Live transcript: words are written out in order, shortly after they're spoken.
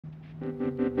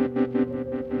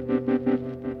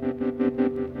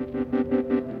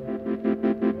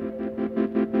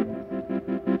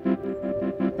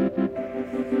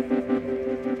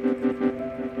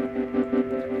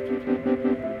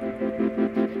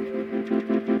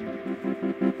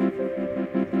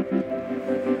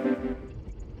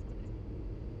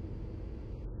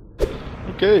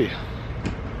Okay,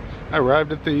 I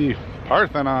arrived at the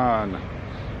Parthenon.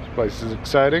 This place is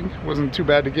exciting. It wasn't too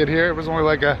bad to get here. It was only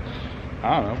like a,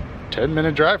 I don't know,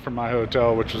 10-minute drive from my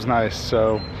hotel, which was nice.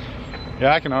 So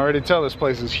yeah, I can already tell this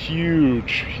place is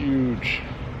huge, huge.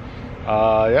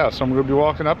 Yeah, so I'm gonna be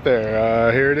walking up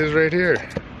there. Here it is right here.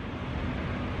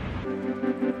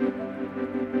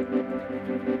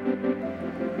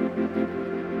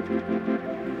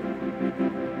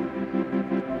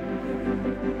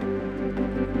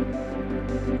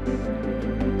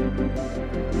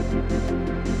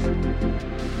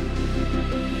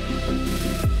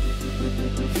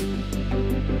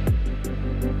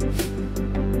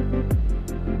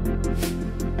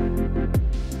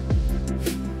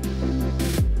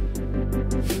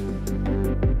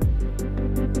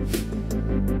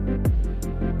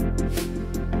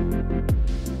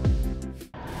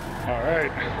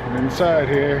 Alright, I'm inside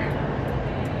here.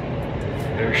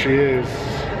 There she is.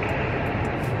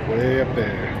 Way up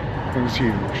there. Thing's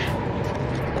huge.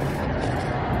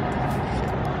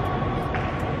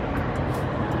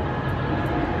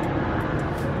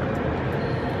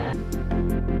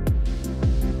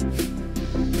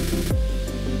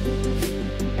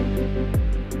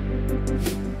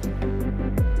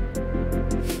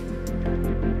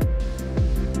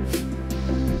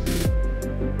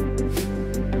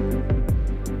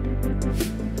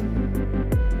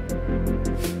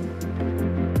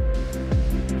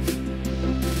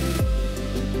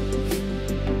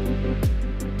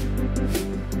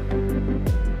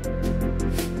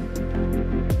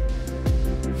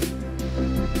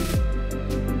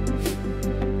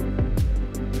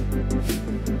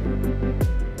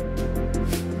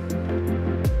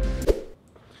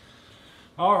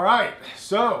 Alright,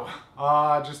 so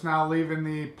just now leaving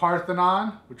the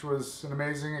Parthenon, which was an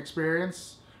amazing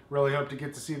experience. Really hope to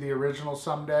get to see the original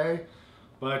someday.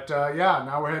 But yeah,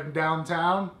 now we're heading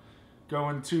downtown,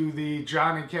 going to the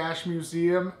Johnny Cash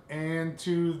Museum and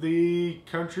to the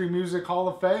Country Music Hall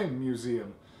of Fame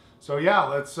Museum. So yeah,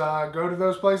 let's go to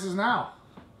those places now.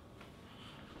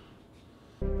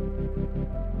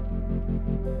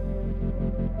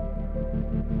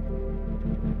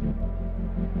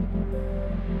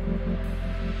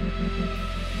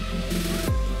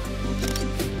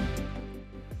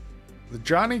 The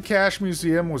Johnny Cash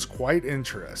Museum was quite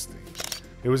interesting.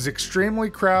 It was extremely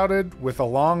crowded with a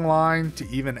long line to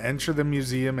even enter the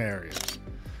museum area.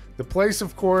 The place,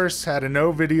 of course, had a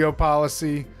no video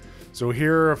policy, so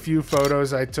here are a few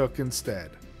photos I took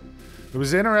instead. It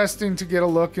was interesting to get a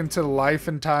look into the life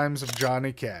and times of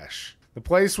Johnny Cash. The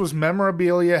place was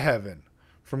memorabilia heaven,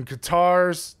 from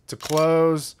guitars to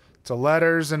clothes to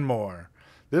letters and more.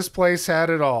 This place had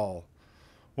it all.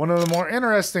 One of the more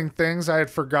interesting things I had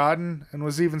forgotten and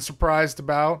was even surprised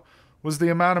about was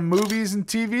the amount of movies and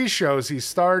TV shows he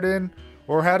starred in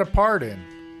or had a part in.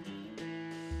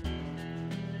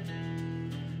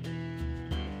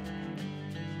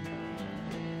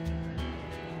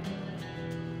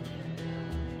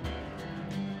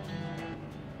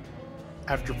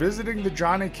 After visiting the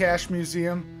Johnny Cash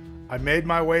Museum, I made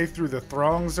my way through the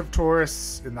throngs of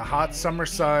tourists in the hot summer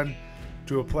sun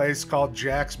to a place called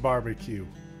Jack's Barbecue.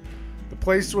 The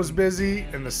place was busy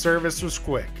and the service was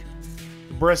quick.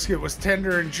 The brisket was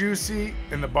tender and juicy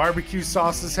and the barbecue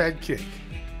sauces had kick.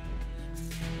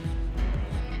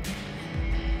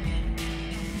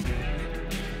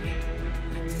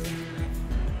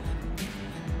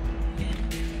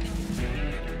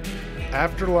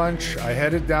 After lunch, I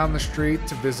headed down the street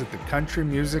to visit the Country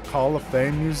Music Hall of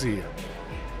Fame Museum.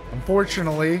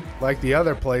 Unfortunately, like the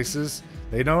other places,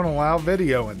 they don't allow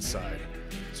video inside.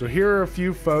 So here are a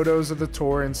few photos of the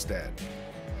tour instead.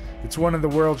 It's one of the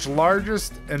world's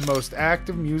largest and most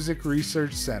active music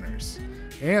research centers,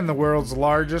 and the world's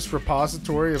largest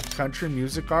repository of country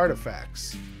music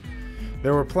artifacts.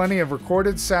 There were plenty of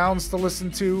recorded sounds to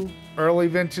listen to, early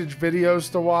vintage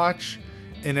videos to watch,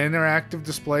 and interactive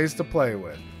displays to play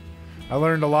with. I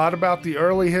learned a lot about the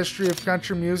early history of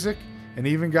country music, and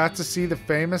even got to see the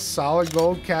famous solid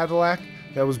gold Cadillac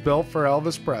that was built for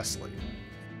Elvis Presley.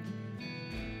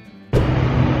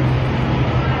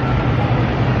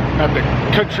 At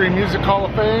the Country Music Hall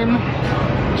of Fame.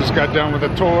 Just got done with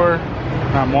a tour.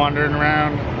 I'm wandering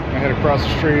around. I head across the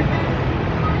street.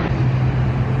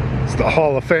 It's the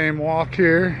Hall of Fame walk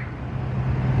here.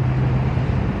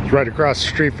 right across the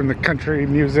street from the Country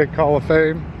Music Hall of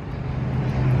Fame.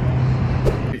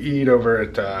 We eat over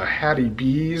at Hattie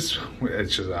B's,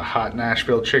 which is a hot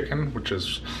Nashville chicken, which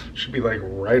should be like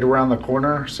right around the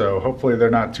corner. So hopefully they're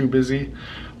not too busy.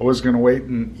 I was gonna wait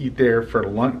and eat there for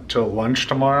lunch till lunch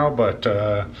tomorrow, but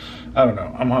I don't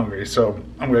know. I'm hungry, so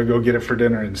I'm gonna go get it for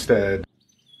dinner instead.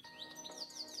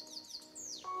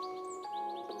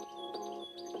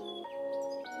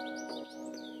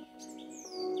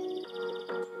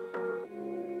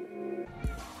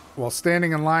 While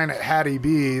standing in line at Hattie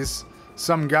B's,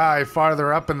 some guy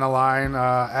farther up in the line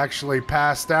actually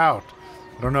passed out.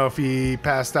 I don't know if he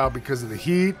passed out because of the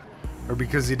heat or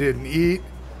because he didn't eat,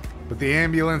 but the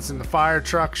ambulance and the fire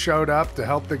truck showed up to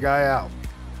help the guy out.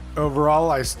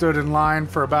 Overall, I stood in line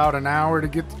for about an hour to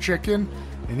get the chicken,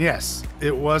 and yes,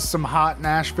 it was some hot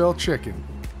Nashville chicken.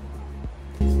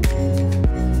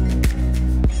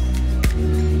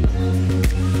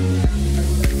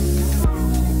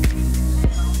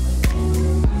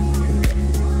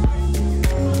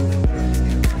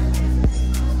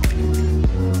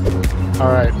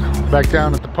 All right, back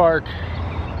down at the park.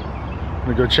 I'm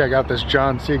gonna go check out this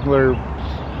John Ziegler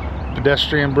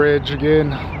pedestrian bridge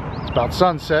again. It's about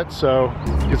sunset, so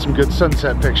get some good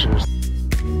sunset pictures.